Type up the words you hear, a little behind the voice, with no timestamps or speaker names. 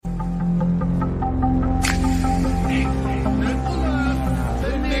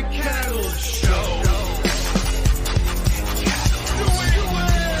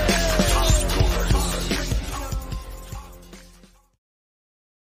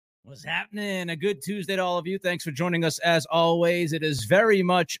What's happening? A good Tuesday to all of you. Thanks for joining us as always. It is very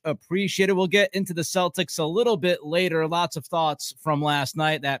much appreciated. We'll get into the Celtics a little bit later. Lots of thoughts from last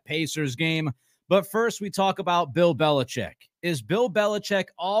night, that Pacers game. But first, we talk about Bill Belichick. Is Bill Belichick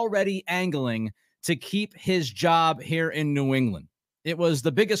already angling to keep his job here in New England? It was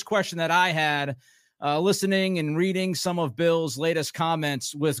the biggest question that I had listening and reading some of Bill's latest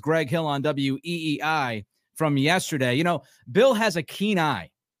comments with Greg Hill on WEEI from yesterday. You know, Bill has a keen eye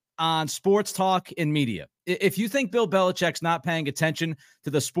on sports talk and media. If you think Bill Belichick's not paying attention to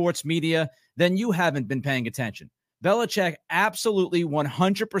the sports media, then you haven't been paying attention. Belichick absolutely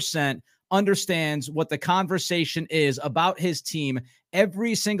 100% understands what the conversation is about his team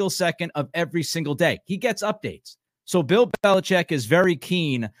every single second of every single day. He gets updates. So Bill Belichick is very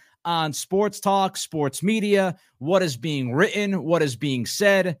keen on sports talk, sports media, what is being written, what is being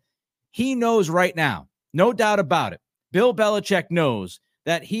said. He knows right now, no doubt about it. Bill Belichick knows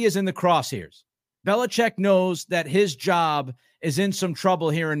that he is in the crosshairs. Belichick knows that his job is in some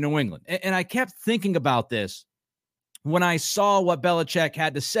trouble here in New England. And I kept thinking about this when I saw what Belichick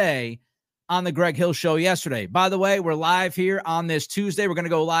had to say on the Greg Hill Show yesterday. By the way, we're live here on this Tuesday. We're going to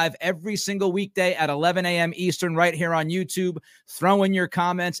go live every single weekday at 11 a.m. Eastern right here on YouTube. Throw in your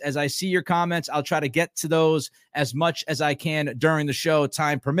comments. As I see your comments, I'll try to get to those as much as I can during the show,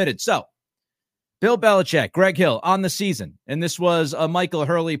 time permitted. So, Bill Belichick, Greg Hill on the season, and this was a Michael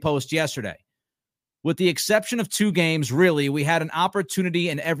Hurley post yesterday. With the exception of 2 games, really, we had an opportunity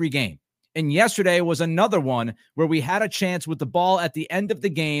in every game. And yesterday was another one where we had a chance with the ball at the end of the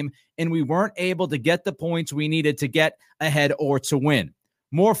game, and we weren't able to get the points we needed to get ahead or to win.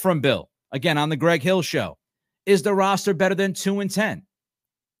 More from Bill, again, on the Greg Hill Show. Is the roster better than 2-10?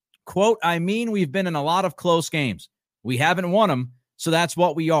 Quote, I mean, we've been in a lot of close games. We haven't won them, so that's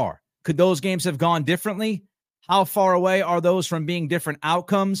what we are. Could those games have gone differently? How far away are those from being different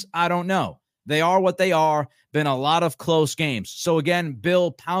outcomes? I don't know. They are what they are. Been a lot of close games. So again, Bill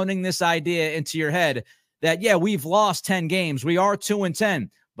pounding this idea into your head that, yeah, we've lost 10 games. We are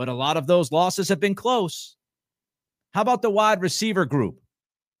 2-10, but a lot of those losses have been close. How about the wide receiver group?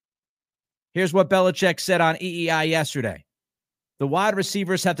 Here's what Belichick said on EEI yesterday. The wide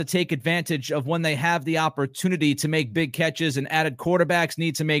receivers have to take advantage of when they have the opportunity to make big catches, and added quarterbacks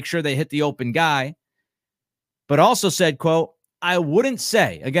need to make sure they hit the open guy. But also said, quote, I wouldn't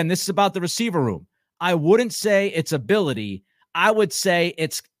say, again, this is about the receiver room. I wouldn't say it's ability. I would say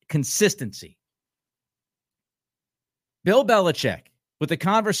it's consistency. Bill Belichick, with the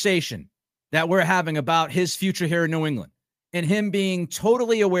conversation that we're having about his future here in New England and him being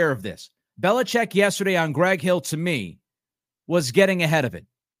totally aware of this, Belichick yesterday on Greg Hill, to me, was getting ahead of it.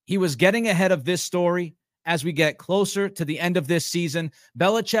 He was getting ahead of this story as we get closer to the end of this season.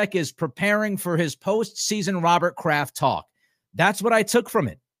 Belichick is preparing for his postseason Robert Kraft talk. That's what I took from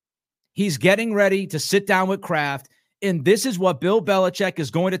it. He's getting ready to sit down with Kraft, and this is what Bill Belichick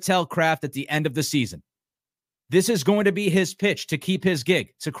is going to tell Kraft at the end of the season. This is going to be his pitch to keep his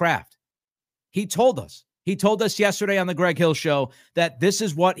gig to Kraft. He told us yesterday on the Greg Hill Show that this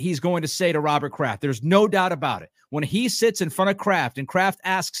is what he's going to say to Robert Kraft. There's no doubt about it. When he sits in front of Kraft and Kraft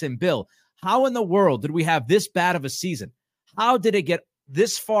asks him, Bill, how in the world did we have this bad of a season? How did it get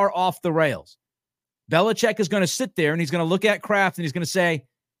this far off the rails? Belichick is going to sit there and he's going to look at Kraft and he's going to say,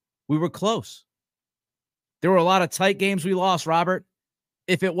 we were close. There were a lot of tight games we lost, Robert.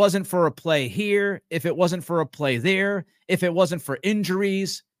 If it wasn't for a play here, if it wasn't for a play there, if it wasn't for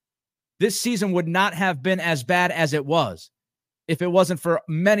injuries, this season would not have been as bad as it was if it wasn't for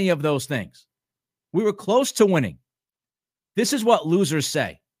many of those things. We were close to winning. This is what losers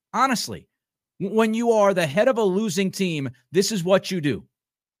say. Honestly, when you are the head of a losing team, this is what you do.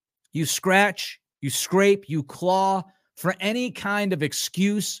 You scratch, you scrape, you claw for any kind of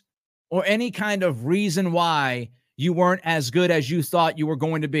excuse or any kind of reason why you weren't as good as you thought you were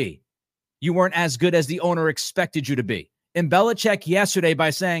going to be. You weren't as good as the owner expected you to be. And Belichick yesterday, by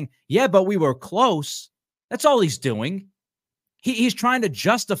saying, yeah, but we were close, that's all he's doing. He's trying to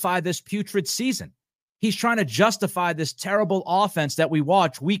justify this putrid season. He's trying to justify this terrible offense that we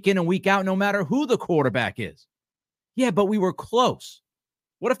watch week in and week out, no matter who the quarterback is. Yeah, but we were close.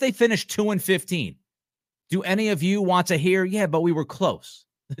 What if they finished 2-15? Do any of you want to hear, yeah, but we were close?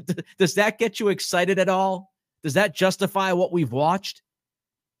 Does that get you excited at all? Does that justify what we've watched?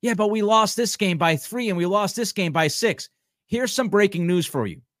 Yeah, but we lost this game by 3 and we lost this game by 6. Here's some breaking news for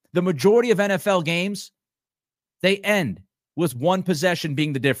you. The majority of NFL games, they end with one possession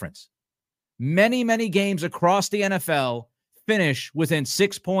being the difference. Many, many games across the NFL finish within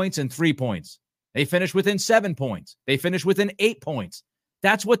 6 points and 3 points. They finish within 7 points. They finish within 8 points.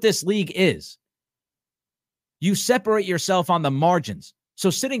 That's what this league is. You separate yourself on the margins So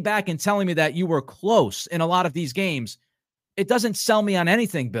sitting back and telling me that you were close in a lot of these games, it doesn't sell me on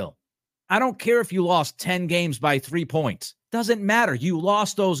anything, Bill. I don't care if you lost 10 games by 3 points. Doesn't matter. You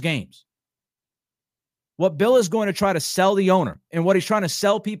lost those games. What Bill is going to try to sell the owner, and what he's trying to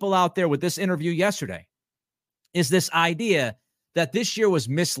sell people out there with this interview yesterday, is this idea that this year was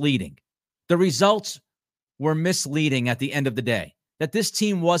misleading. The results were misleading at the end of the day, that this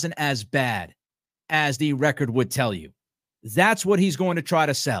team wasn't as bad as the record would tell you. That's what he's going to try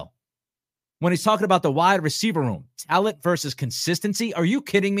to sell. When he's talking about the wide receiver room, talent versus consistency, are you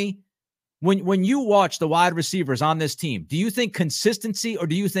kidding me? When you watch the wide receivers on this team, do you think consistency or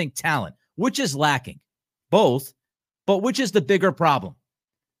do you think talent? Which is lacking? Both, but which is the bigger problem?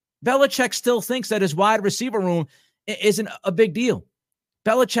 Belichick still thinks that his wide receiver room isn't a big deal.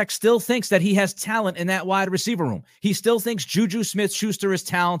 Belichick still thinks that he has talent in that wide receiver room. He still thinks Juju Smith-Schuster is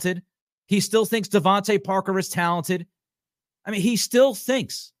talented. He still thinks Devontae Parker is talented. I mean, he still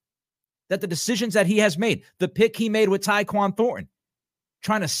thinks that the decisions that he has made, the pick he made with Tyquan Thornton,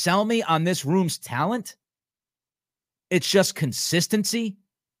 trying to sell me on this room's talent, it's just consistency.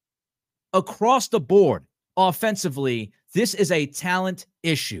 Across the board, offensively, this is a talent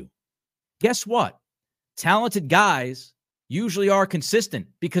issue. Guess what? Talented guys usually are consistent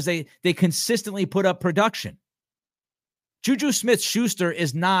because they consistently put up production. Juju Smith-Schuster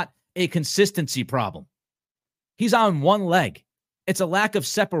is not a consistency problem. He's on one leg. It's a lack of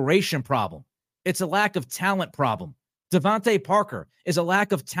separation problem. It's a lack of talent problem. Devontae Parker is a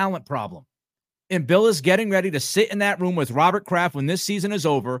lack of talent problem. And Bill is getting ready to sit in that room with Robert Kraft when this season is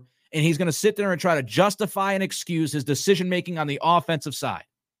over, and he's going to sit there and try to justify and excuse his decision-making on the offensive side.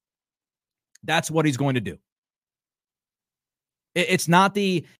 That's what he's going to do. It's not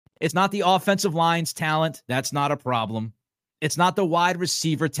the offensive line's talent. That's not a problem. It's not the wide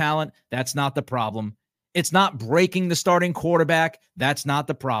receiver talent. That's not the problem. It's not breaking the starting quarterback. That's not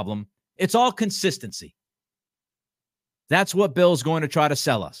the problem. It's all consistency. That's what Bill's going to try to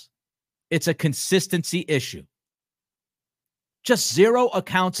sell us. It's a consistency issue. Just zero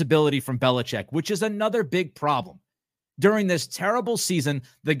accountability from Belichick, which is another big problem. During this terrible season,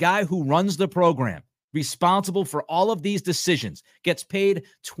 the guy who runs the program, responsible for all of these decisions, gets paid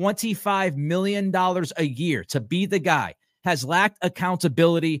 $25 million a year to be the guy, has lacked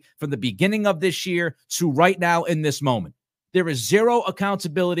accountability from the beginning of this year to right now in this moment. There is zero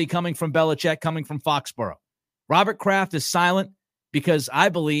accountability coming from Belichick, coming from Foxborough. Robert Kraft is silent because I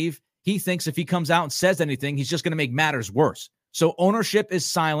believe he thinks if he comes out and says anything, he's just going to make matters worse. So ownership is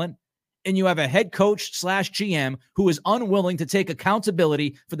silent, and you have a head coach / GM who is unwilling to take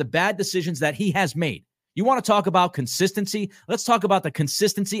accountability for the bad decisions that he has made. You want to talk about consistency? Let's talk about the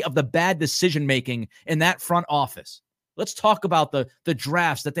consistency of the bad decision-making in that front office. Let's talk about the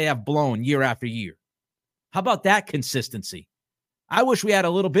drafts that they have blown year after year. How about that consistency? I wish we had a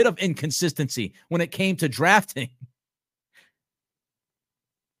little bit of inconsistency when it came to drafting.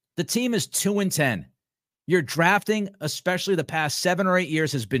 The team is 2-10. Your drafting, especially the past 7 or 8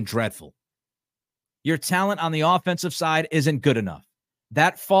 years, has been dreadful. Your talent on the offensive side isn't good enough.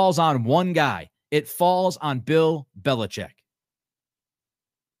 That falls on one guy. It falls on Bill Belichick.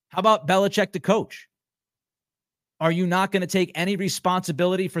 How about Belichick, the coach? Are you not going to take any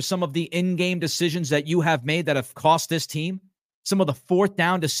responsibility for some of the in-game decisions that you have made that have cost this team? Some of the fourth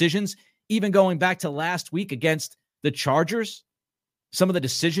down decisions, even going back to last week against the Chargers? Some of the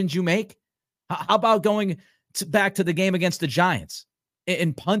decisions you make? How about going back to the game against the Giants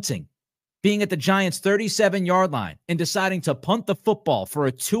and punting, being at the Giants' 37-yard line and deciding to punt the football for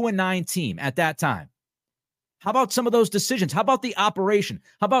a 2-9 team at that time? How about some of those decisions? How about the operation?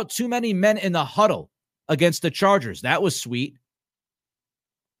 How about too many men in the huddle against the Chargers? That was sweet.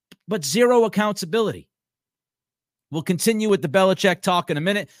 But zero accountability. We'll continue with the Belichick talk in a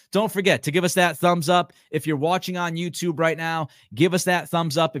minute. Don't forget to give us that thumbs up. If you're watching on YouTube right now, give us that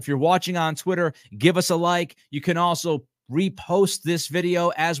thumbs up. If you're watching on Twitter, give us a like. You can also repost this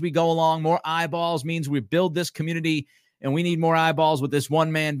video as we go along. More eyeballs means we build this community, and we need more eyeballs with this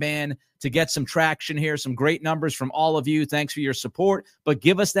one-man band to get some traction here. Some great numbers from all of you. Thanks for your support. But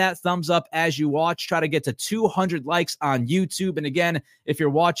give us that thumbs up as you watch. Try to get to 200 likes on YouTube. And again, if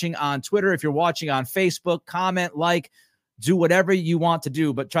you're watching on Twitter, if you're watching on Facebook, comment, like, do whatever you want to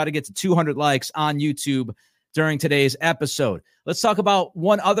do, but try to get to 200 likes on YouTube during today's episode. Let's talk about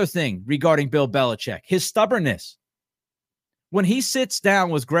one other thing regarding Bill Belichick, his stubbornness. When he sits down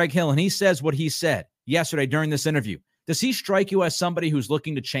with Greg Hill and he says what he said yesterday during this interview, does he strike you as somebody who's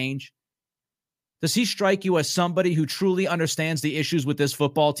looking to change? Does he strike you as somebody who truly understands the issues with this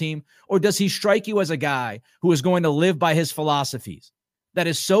football team? Or does he strike you as a guy who is going to live by his philosophies? that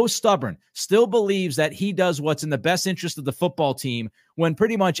is so stubborn, still believes that he does what's in the best interest of the football team when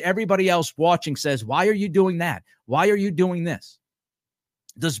pretty much everybody else watching says, why are you doing that? Why are you doing this?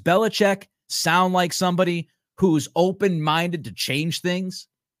 Does Belichick sound like somebody who's open-minded to change things?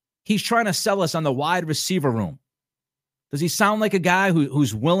 He's trying to sell us on the wide receiver room. Does he sound like a guy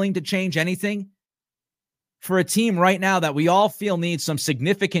who's willing to change anything? For a team right now that we all feel needs some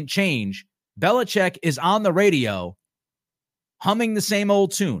significant change, Belichick is on the radio humming the same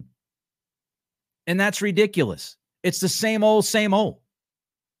old tune. And that's ridiculous. It's the same old, same old.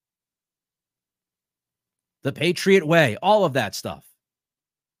 The Patriot way, all of that stuff.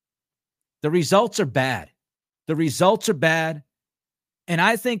 The results are bad. The results are bad. And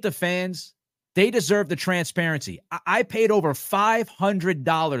I think the fans, they deserve the transparency. I paid over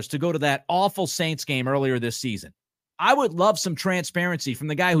 $500 to go to that awful Saints game earlier this season. I would love some transparency from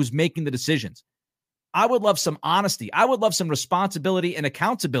the guy who's making the decisions. I would love some honesty. I would love some responsibility and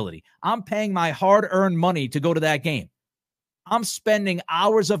accountability. I'm paying my hard-earned money to go to that game. I'm spending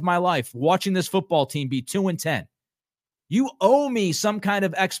hours of my life watching this football team be 2-10. You owe me some kind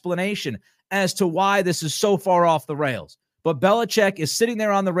of explanation as to why this is so far off the rails. But Belichick is sitting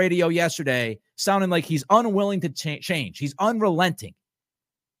there on the radio yesterday sounding like he's unwilling to change. He's unrelenting.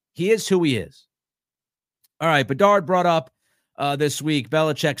 He is who he is. All right, Bedard brought up this week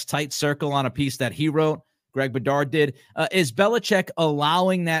Belichick's tight circle on a piece that he wrote. Greg Bedard did. Is Belichick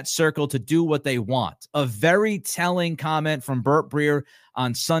allowing that circle to do what they want? A very telling comment from Burt Breer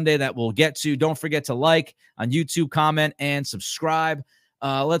on Sunday that we'll get to. Don't forget to like on YouTube, comment, and subscribe.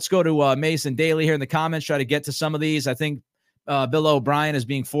 Let's go to Mason Daly here in the comments, try to get to some of these. I think Bill O'Brien is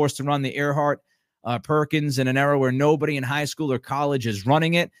being forced to run the Earhart Perkins in an era where nobody in high school or college is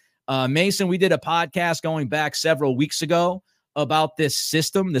running it. Mason, we did a podcast going back several weeks ago about this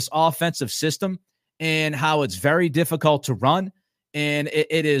system, this offensive system, and how it's very difficult to run. And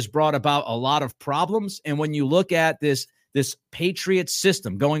it has brought about a lot of problems. And when you look at this Patriots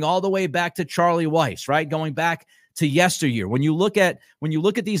system going all the way back to Charlie Weiss, right? Going back to yesteryear. When you look at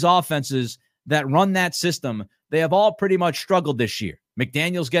these offenses that run that system, they have all pretty much struggled this year.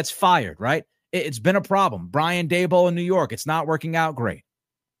 McDaniels gets fired, right? It's been a problem. Brian Daboll in New York, it's not working out great.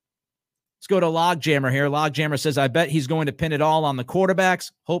 Let's go to Logjammer here. Logjammer says, I bet he's going to pin it all on the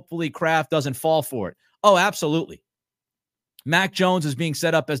quarterbacks. Hopefully Kraft doesn't fall for it. Oh, absolutely. Mac Jones is being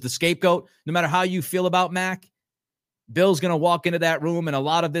set up as the scapegoat. No matter how you feel about Mac, Bill's going to walk into that room, and a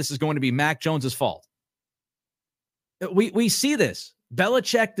lot of this is going to be Mac Jones's fault. We see this.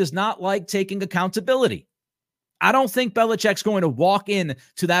 Belichick does not like taking accountability. I don't think Belichick's going to walk in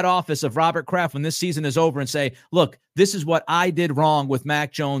to that office of Robert Kraft when this season is over and say, look, this is what I did wrong with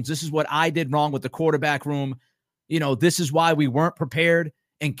Mac Jones. This is what I did wrong with the quarterback room. You know, this is why we weren't prepared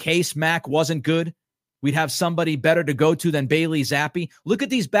in case Mac wasn't good. We'd have somebody better to go to than Bailey Zappi. Look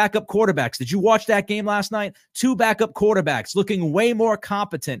at these backup quarterbacks. Did you watch that game last night? 2 backup quarterbacks looking way more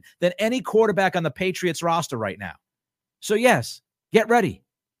competent than any quarterback on the Patriots roster right now. So yes, get ready.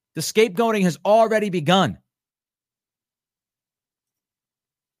 The scapegoating has already begun.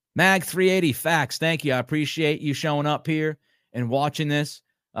 Mag 380 facts. Thank you. I appreciate you showing up here and watching this.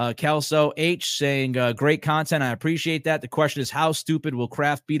 Kelso H saying great content. I appreciate that. The question is, how stupid will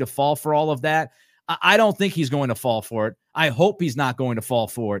Kraft be to fall for all of that? I don't think he's going to fall for it. I hope he's not going to fall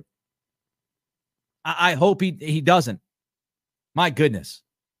for it. I hope he doesn't. My goodness.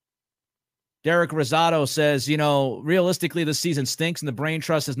 Derek Rosado says, realistically, this season stinks and the Brain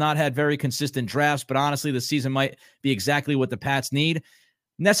Trust has not had very consistent drafts, but honestly, the season might be exactly what the Pats need.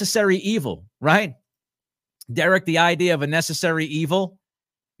 Necessary evil, right? Derek, the idea of a necessary evil,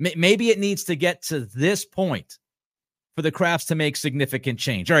 maybe it needs to get to this point for the Crafts to make significant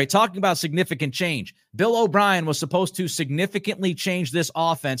change. All right, talking about significant change, Bill O'Brien was supposed to significantly change this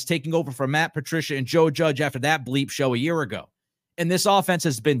offense, taking over for Matt Patricia and Joe Judge after that bleep show a year ago. And this offense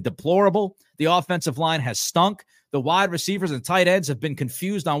has been deplorable. The offensive line has stunk. The wide receivers and tight ends have been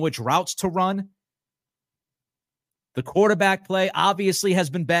confused on which routes to run. The quarterback play obviously has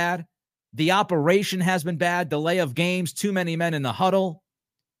been bad. The operation has been bad. Delay of games, too many men in the huddle.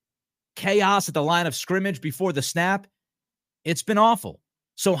 Chaos at the line of scrimmage before the snap. It's been awful.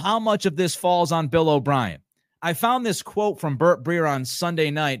 So how much of this falls on Bill O'Brien? I found this quote from Burt Breer on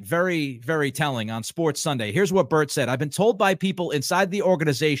Sunday night, very, very telling on Sports Sunday. Here's what Burt said. I've been told by people inside the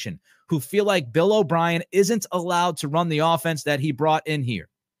organization who feel like Bill O'Brien isn't allowed to run the offense that he brought in here.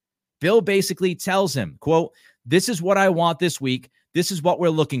 Bill basically tells him, quote, this is what I want this week. This is what we're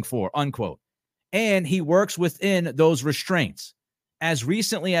looking for, unquote. And he works within those restraints. As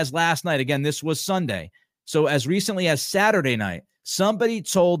recently as last night, again, this was Sunday. So as recently as Saturday night, somebody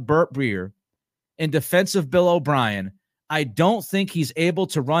told Burt Breer, in defense of Bill O'Brien, I don't think he's able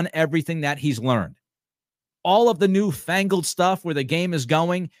to run everything that he's learned. All of the newfangled stuff where the game is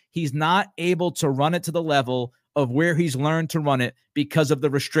going, he's not able to run it to the level of where he's learned to run it because of the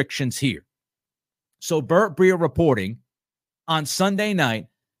restrictions here. So Burt Breer reporting on Sunday night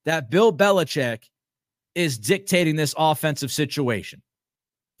that Bill Belichick is dictating this offensive situation.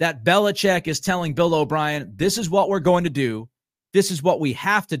 That Belichick is telling Bill O'Brien, this is what we're going to do. This is what we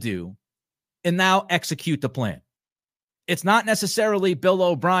have to do. And now execute the plan. It's not necessarily Bill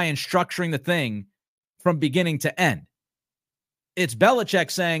O'Brien structuring the thing from beginning to end. It's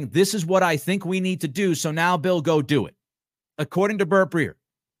Belichick saying, this is what I think we need to do, so now, Bill, go do it. According to Burt Breer.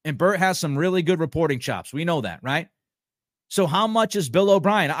 And Burt has some really good reporting chops. We know that, right? So how much is Bill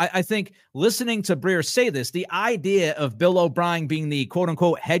O'Brien? I think listening to Breer say this, the idea of Bill O'Brien being the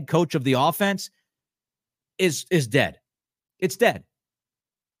quote-unquote head coach of the offense is dead. It's dead.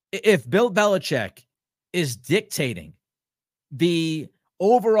 If Bill Belichick is dictating the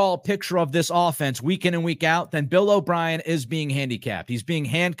overall picture of this offense week in and week out, then Bill O'Brien is being handicapped. He's being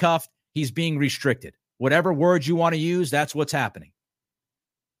handcuffed. He's being restricted. Whatever words you want to use, that's what's happening.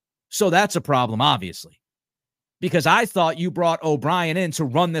 So that's a problem, obviously, because I thought you brought O'Brien in to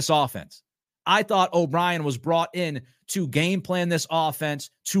run this offense. I thought O'Brien was brought in to game plan this offense,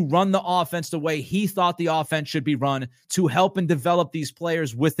 to run the offense the way he thought the offense should be run, to help and develop these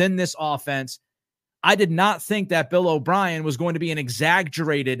players within this offense. I did not think that Bill O'Brien was going to be an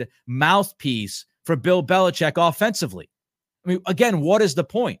exaggerated mouthpiece for Bill Belichick offensively. I mean, again, what is the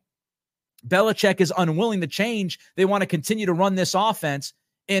point? Belichick is unwilling to change. They want to continue to run this offense.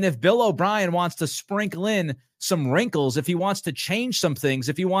 And if Bill O'Brien wants to sprinkle in some wrinkles, if he wants to change some things,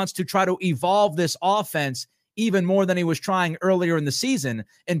 if he wants to try to evolve this offense even more than he was trying earlier in the season,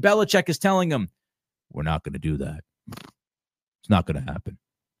 and Belichick is telling him, we're not going to do that. It's not going to happen.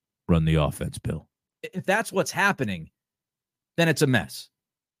 Run the offense, Bill. If that's what's happening, then it's a mess.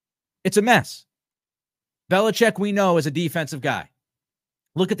 It's a mess. Belichick, we know, is a defensive guy.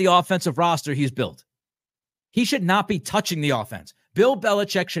 Look at the offensive roster he's built. He should not be touching the offense. Bill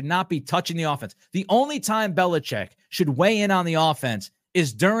Belichick should not be touching the offense. The only time Belichick should weigh in on the offense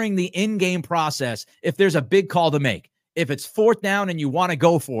is during the in-game process if there's a big call to make. If it's fourth down and you want to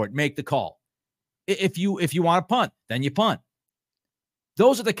go for it, make the call. If you want to punt, then you punt.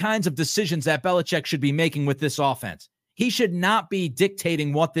 Those are the kinds of decisions that Belichick should be making with this offense. He should not be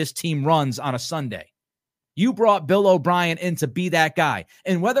dictating what this team runs on a Sunday. You brought Bill O'Brien in to be that guy.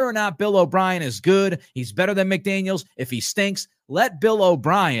 And whether or not Bill O'Brien is good, he's better than McDaniels. If he stinks, let Bill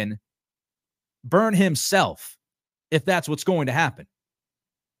O'Brien burn himself if that's what's going to happen.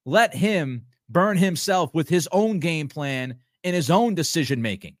 Let him burn himself with his own game plan and his own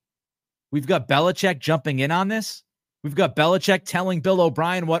decision-making. We've got Belichick jumping in on this. We've got Belichick telling Bill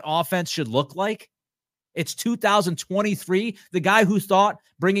O'Brien what offense should look like. It's 2023. The guy who thought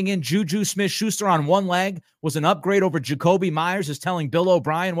bringing in Juju Smith-Schuster on one leg was an upgrade over Jacoby Myers is telling Bill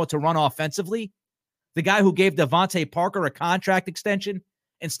O'Brien what to run offensively. The guy who gave Devontae Parker a contract extension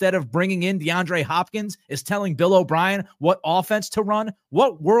instead of bringing in DeAndre Hopkins is telling Bill O'Brien what offense to run.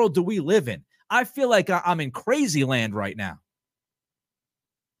 What world do we live in? I feel like I'm in crazy land right now.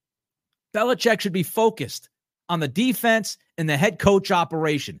 Belichick should be focused on the defense and the head coach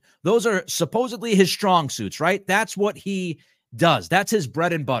operation. Those are supposedly his strong suits, right? That's what he does. That's his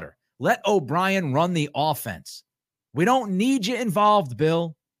bread and butter. Let O'Brien run the offense. We don't need you involved,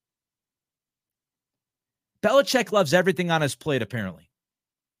 Bill. Belichick loves everything on his plate, apparently.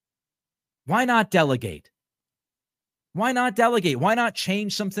 Why not delegate? Why not delegate? Why not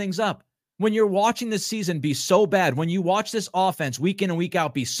change some things up? When you're watching this season be so bad, when you watch this offense week in and week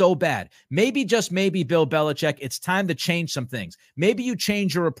out be so bad, maybe, just maybe, Bill Belichick, it's time to change some things. Maybe you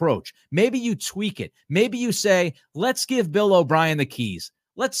change your approach. Maybe you tweak it. Maybe you say, let's give Bill O'Brien the keys.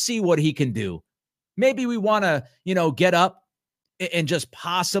 Let's see what he can do. Maybe we want to, get up and just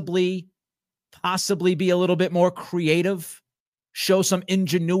possibly be a little bit more creative, show some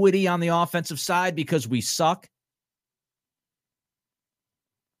ingenuity on the offensive side because we suck.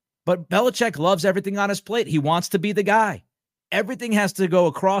 But Belichick loves everything on his plate. He wants to be the guy. Everything has to go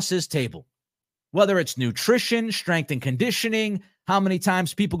across his table, whether it's nutrition, strength and conditioning, how many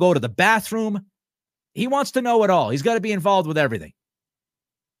times people go to the bathroom. He wants to know it all. He's got to be involved with everything.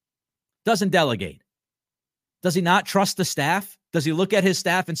 Doesn't delegate. Does he not trust the staff? Does he look at his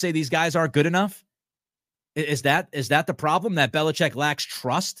staff and say these guys aren't good enough? Is that the problem, that Belichick lacks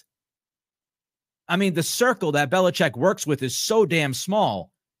trust? I mean, the circle that Belichick works with is so damn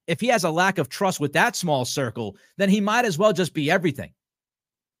small. If he has a lack of trust with that small circle, then he might as well just be everything.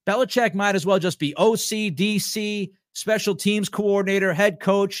 Belichick might as well just be OC, DC, special teams coordinator, head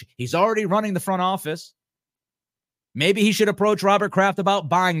coach. He's already running the front office. Maybe he should approach Robert Kraft about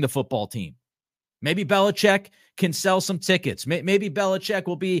buying the football team. Maybe Belichick can sell some tickets. Maybe Belichick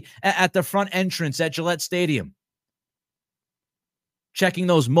will be at the front entrance at Gillette Stadium, checking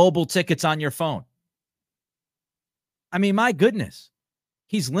those mobile tickets on your phone. I mean, my goodness,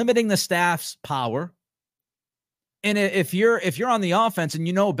 he's limiting the staff's power. And if you're on the offense and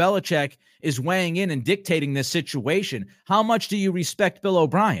you know Belichick is weighing in and dictating this situation, how much do you respect Bill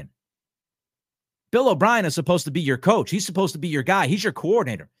O'Brien? Bill O'Brien is supposed to be your coach. He's supposed to be your guy. He's your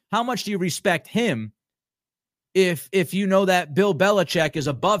coordinator. How much do you respect him if you know that Bill Belichick is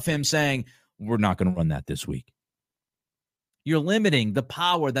above him saying, we're not going to run that this week? You're limiting the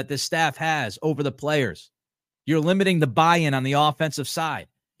power that this staff has over the players. You're limiting the buy-in on the offensive side.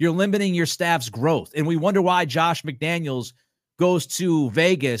 You're limiting your staff's growth. And we wonder why Josh McDaniels goes to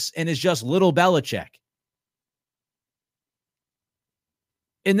Vegas and is just little Belichick.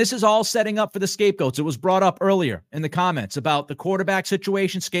 And this is all setting up for the scapegoats. It was brought up earlier in the comments about the quarterback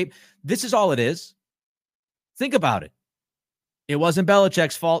situation. This is all it is. Think about it. It wasn't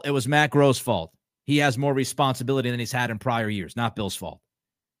Belichick's fault. It was Matt Groh's fault. He has more responsibility than he's had in prior years. Not Bill's fault.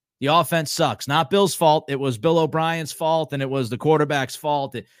 The offense sucks. Not Bill's fault. It was Bill O'Brien's fault, and it was the quarterback's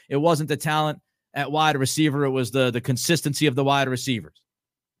fault. It wasn't the talent at wide receiver. It was the consistency of the wide receivers.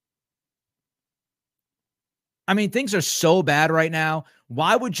 I mean, things are so bad right now.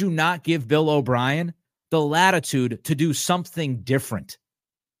 Why would you not give Bill O'Brien the latitude to do something different?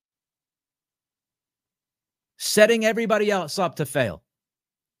 Setting everybody else up to fail.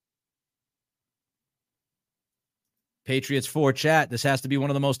 Patriots 4 chat. This has to be one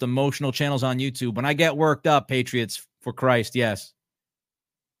of the most emotional channels on YouTube. When I get worked up, Patriots for Christ, yes.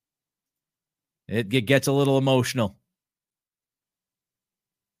 It gets a little emotional.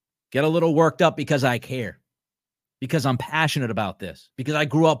 Get a little worked up because I care. Because I'm passionate about this. Because I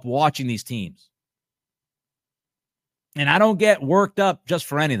grew up watching these teams. And I don't get worked up just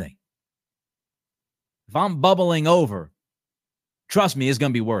for anything. If I'm bubbling over, trust me, it's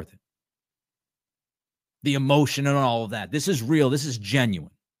going to be worth it. The emotion and all of that. This is real. This is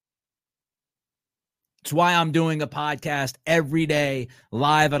genuine. It's why I'm doing a podcast every day,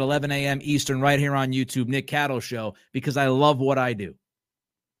 live at 11 a.m. Eastern, right here on YouTube, Nick Cattle Show, because I love what I do.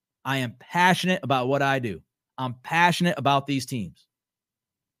 I am passionate about what I do. I'm passionate about these teams.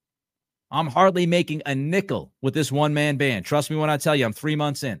 I'm hardly making a nickel with this one-man band. Trust me when I tell you, I'm 3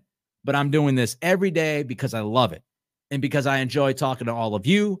 months in. But I'm doing this every day because I love it and because I enjoy talking to all of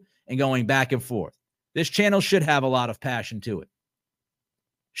you and going back and forth. This channel should have a lot of passion to it.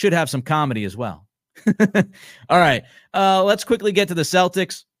 Should have some comedy as well. All right. Let's quickly get to the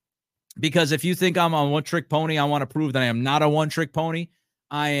Celtics, because if you think I'm a one-trick pony, I want to prove that I am not a one-trick pony.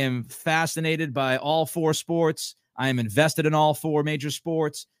 I am fascinated by all 4 sports. I am invested in all 4 major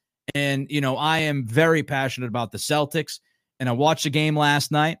sports. And, I am very passionate about the Celtics. And I watched the game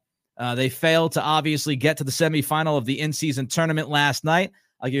last night. They failed to obviously get to the semifinal of the in-season tournament last night.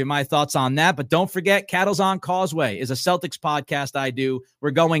 I'll give you my thoughts on that. But don't forget, Cattle's on Causeway is a Celtics podcast I do. We're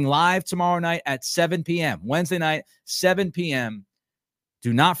going live tomorrow night at 7 p.m. Wednesday night, 7 p.m.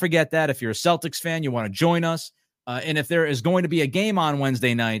 Do not forget that. If you're a Celtics fan, you want to join us. And if there is going to be a game on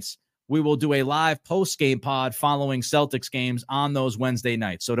Wednesday nights, we will do a live post-game pod following Celtics games on those Wednesday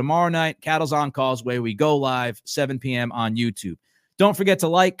nights. So tomorrow night, Cattle's on Causeway. We go live 7 p.m. on YouTube. Don't forget to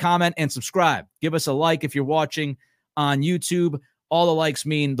like, comment, and subscribe. Give us a like if you're watching on YouTube. All the likes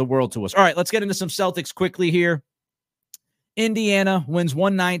mean the world to us. All right, let's get into some Celtics quickly here. Indiana wins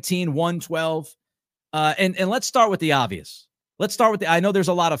 119-112. And let's start with the obvious. I know there's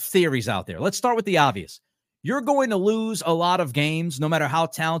a lot of theories out there. Let's start with the obvious. You're going to lose a lot of games, no matter how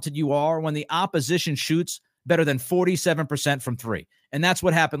talented you are, when the opposition shoots better than 47% from 3. And that's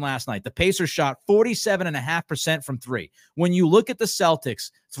what happened last night. The Pacers shot 47.5% from 3. When you look at the Celtics'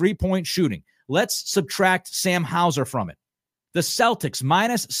 three-point shooting, let's subtract Sam Hauser from it. The Celtics,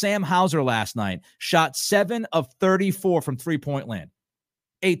 minus Sam Hauser last night, shot 7 of 34 from three-point land.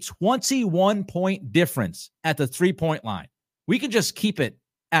 A 21-point difference at the three-point line. We can just keep it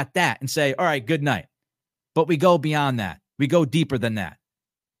at that and say, all right, good night. But we go beyond that. We go deeper than that.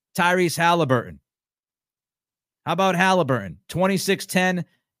 Tyrese Halliburton. How about Halliburton? 26, 10,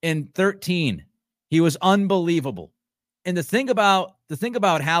 and 13. He was unbelievable. And the thing about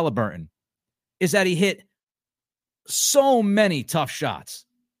Halliburton is that he hit so many tough shots.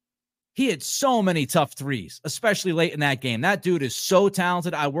 He hit so many tough threes, especially late in that game. That dude is so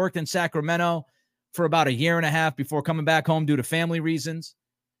talented. I worked in Sacramento for about a year and a half before coming back home due to family reasons.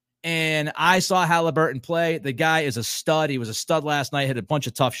 And I saw Halliburton play. The guy is a stud. He was a stud last night, hit a bunch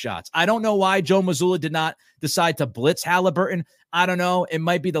of tough shots. I don't know why Joe Mazzulla did not decide to blitz Halliburton. I don't know. It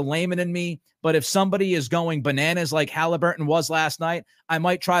might be the layman in me. But if somebody is going bananas like Halliburton was last night, I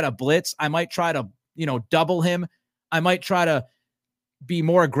might try to blitz. I might try to, double him. I might try to be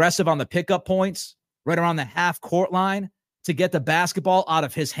more aggressive on the pickup points right around the half court line to get the basketball out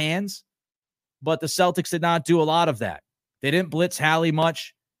of his hands. But the Celtics did not do a lot of that. They didn't blitz Hallie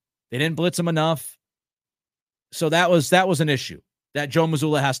much. They didn't blitz him enough. So that was an issue that Joe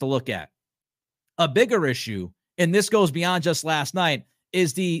Mazzulla has to look at. A bigger issue, and this goes beyond just last night,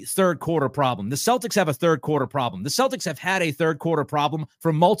 is the third quarter problem. The Celtics have a third quarter problem. The Celtics have had a third quarter problem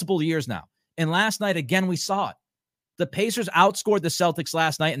for multiple years now. And last night, again, we saw it. The Pacers outscored the Celtics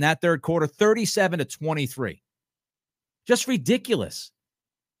last night in that third quarter, 37-23. Just ridiculous.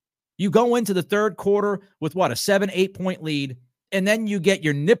 You go into the third quarter with a 7-8 point lead, and then you get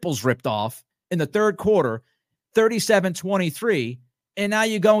your nipples ripped off in the third quarter, 37-23. And now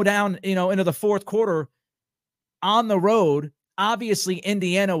you go down, into the fourth quarter on the road. Obviously,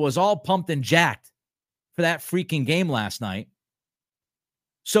 Indiana was all pumped and jacked for that freaking game last night.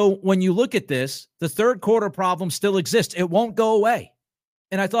 So when you look at this, the third quarter problem still exists. It won't go away.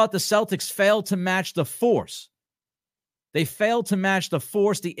 And I thought the Celtics failed to match the force. They failed to match the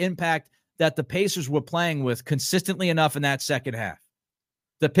force, the impact that the Pacers were playing with consistently enough in that second half.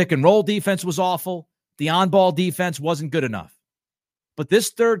 The pick and roll defense was awful. The on-ball defense wasn't good enough. But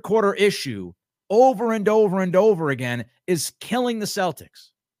this third quarter issue over and over and over again is killing the Celtics.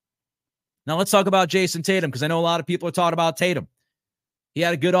 Now let's talk about Jason Tatum, because I know a lot of people are talking about Tatum. He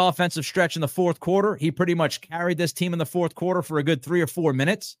had a good offensive stretch in the fourth quarter. He pretty much carried this team in the fourth quarter for a good 3 or 4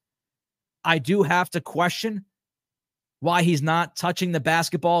 minutes. I do have to question why he's not touching the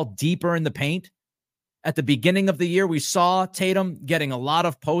basketball deeper in the paint. At the beginning of the year, we saw Tatum getting a lot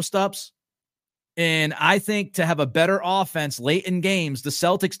of post-ups. And I think to have a better offense late in games, the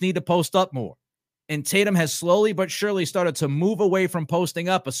Celtics need to post up more. And Tatum has slowly but surely started to move away from posting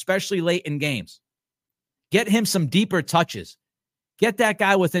up, especially late in games. Get him some deeper touches. Get that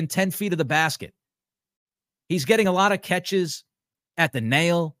guy within 10 feet of the basket. He's getting a lot of catches at the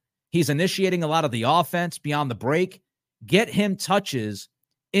nail. He's initiating a lot of the offense beyond the break. Get him touches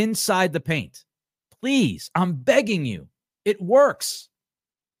inside the paint. Please, I'm begging you. It works.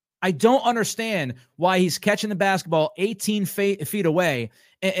 I don't understand why he's catching the basketball 18 feet away,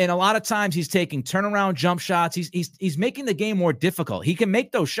 and a lot of times he's taking turnaround jump shots. He's making the game more difficult. He can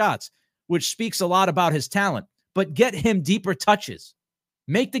make those shots, which speaks a lot about his talent, but get him deeper touches.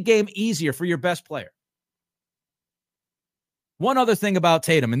 Make the game easier for your best player. One other thing about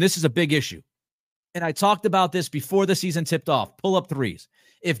Tatum, and this is a big issue, and I talked about this before the season tipped off, pull-up threes.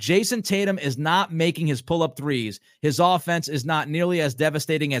 If Jason Tatum is not making his pull-up threes, his offense is not nearly as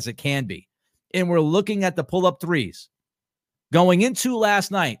devastating as it can be. And we're looking at the pull-up threes. Going into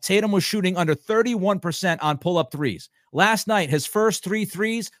last night, Tatum was shooting under 31% on pull-up threes. Last night, his first 3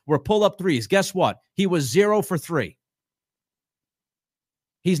 threes were pull-up threes. Guess what? He was 0 for 3.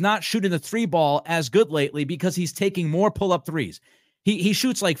 He's not shooting the 3 ball as good lately because he's taking more pull-up threes. He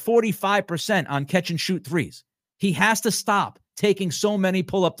shoots like 45% on catch-and-shoot threes. He has to stop taking so many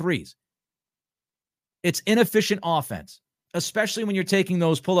pull-up threes. It's inefficient offense, especially when you're taking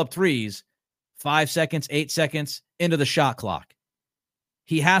those pull-up threes 5 seconds, 8 seconds into the shot clock.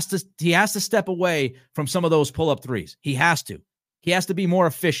 He has to step away from some of those pull-up threes. He has to. He has to be more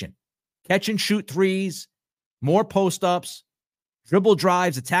efficient. Catch and shoot threes, more post-ups, dribble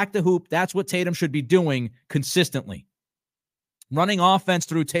drives, attack the hoop. That's what Tatum should be doing consistently. Running offense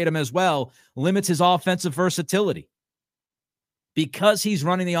through Tatum as well limits his offensive versatility. Because he's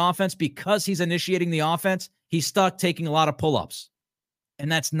running the offense, because he's initiating the offense, he's stuck taking a lot of pull-ups.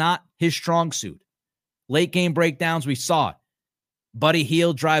 And that's not his strong suit. Late game breakdowns, we saw it. Buddy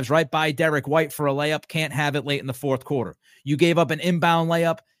Hield drives right by Derek White for a layup, can't have it late in the fourth quarter. You gave up an inbound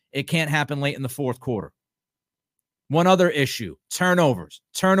layup, it can't happen late in the fourth quarter. One other issue, turnovers.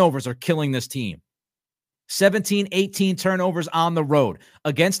 Turnovers are killing this team. 17, 18 turnovers on the road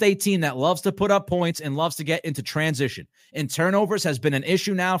against a team that loves to put up points and loves to get into transition. And turnovers has been an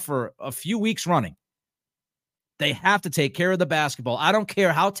issue now for a few weeks running. They have to take care of the basketball. I don't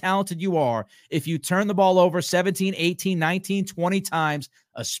care how talented you are. If you turn the ball over 17, 18, 19, 20 times,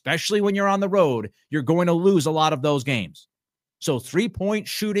 especially when you're on the road, you're going to lose a lot of those games. So 3-point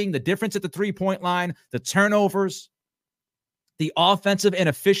shooting, the difference at the 3-point line, the turnovers, the offensive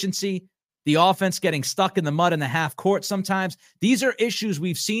inefficiency, the offense getting stuck in the mud in the half court sometimes. These are issues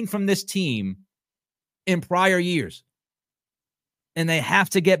we've seen from this team in prior years. And they have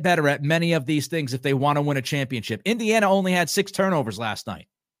to get better at many of these things if they want to win a championship. Indiana only had 6 turnovers last night.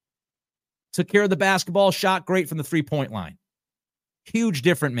 Took care of the basketball, shot great from the three-point line. Huge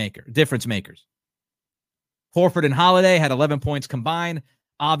difference makers. Horford and Holiday had 11 points combined.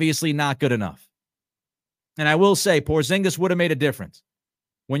 Obviously not good enough. And I will say, Porzingis would have made a difference.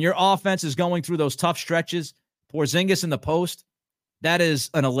 When your offense is going through those tough stretches, Porzingis in the post, that is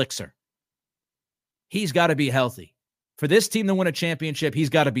an elixir. He's got to be healthy. For this team to win a championship, he's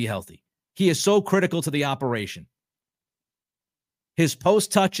got to be healthy. He is so critical to the operation. His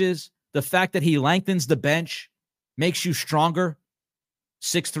post touches, the fact that he lengthens the bench, makes you stronger,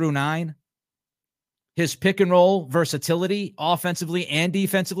 6 through 9. His pick and roll versatility, offensively and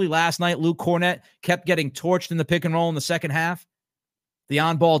defensively. Last night, Luke Cornett kept getting torched in the pick and roll in the second half. The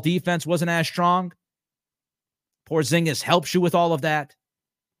on-ball defense wasn't as strong. Porzingis helps you with all of that.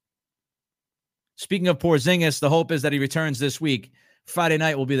 Speaking of Porzingis, the hope is that he returns this week. Friday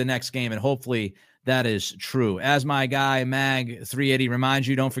night will be the next game, and hopefully that is true. As my guy, Mag380, reminds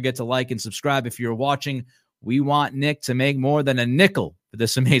you, don't forget to like and subscribe if you're watching. We want Nick to make more than a nickel for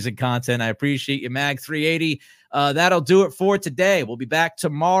this amazing content. I appreciate you, Mag380. That'll do it for today. We'll be back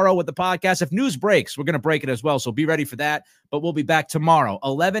tomorrow with the podcast. If news breaks, we're going to break it as well, so be ready for that. But we'll be back tomorrow,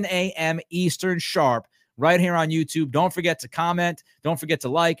 11 a.m. Eastern sharp, right here on YouTube. Don't forget to comment. Don't forget to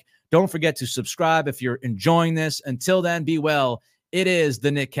like. Don't forget to subscribe if you're enjoying this. Until then, be well. It is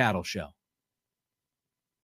the Nick Cattle Show.